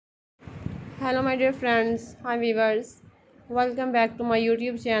Hello my dear friends, hi viewers. Welcome back to my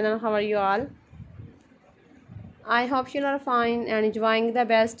YouTube channel. How are you all? I hope you are fine and enjoying the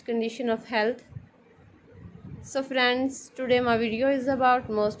best condition of health. So friends, today my video is about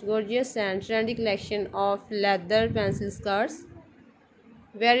most gorgeous and trendy collection of leather pencil skirts.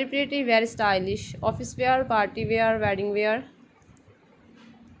 Very pretty, very stylish, office wear, party wear, wedding wear.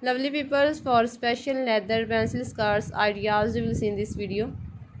 Lovely people for special leather pencil skirts ideas you will see in this video.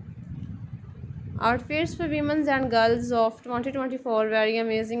 Outfits for women and girls of 2024, very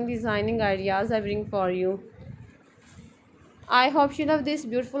amazing designing ideas I bring for you. I hope you love this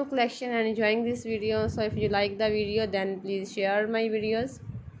beautiful collection and enjoying this video. So if you like the video, then please share my videos.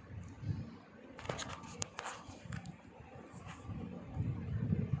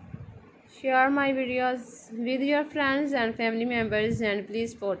 Share my videos with your friends and family members, and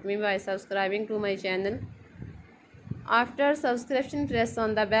please support me by subscribing to my channel. After subscription, press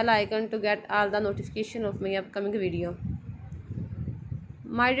on the bell icon to get all the notification of my upcoming video.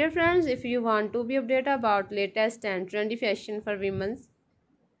 My dear friends, if you want to be updated about latest and trendy fashion for women,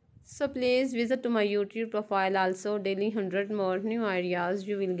 so please visit to my YouTube profile. Also daily 100 more new ideas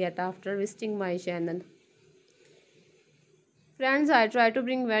you will get after visiting my channel. Friends, I try to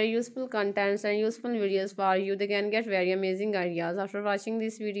bring very useful contents and useful videos for you. They can get very amazing ideas after watching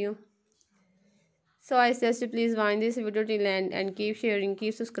this video. So I suggest you please find this video till end and keep sharing,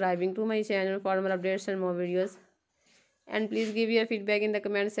 keep subscribing to my channel for more updates and more videos. And please give your feedback in the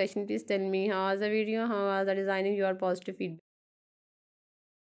comment section. Please tell me how was the video, how was the designing, your positive feedback.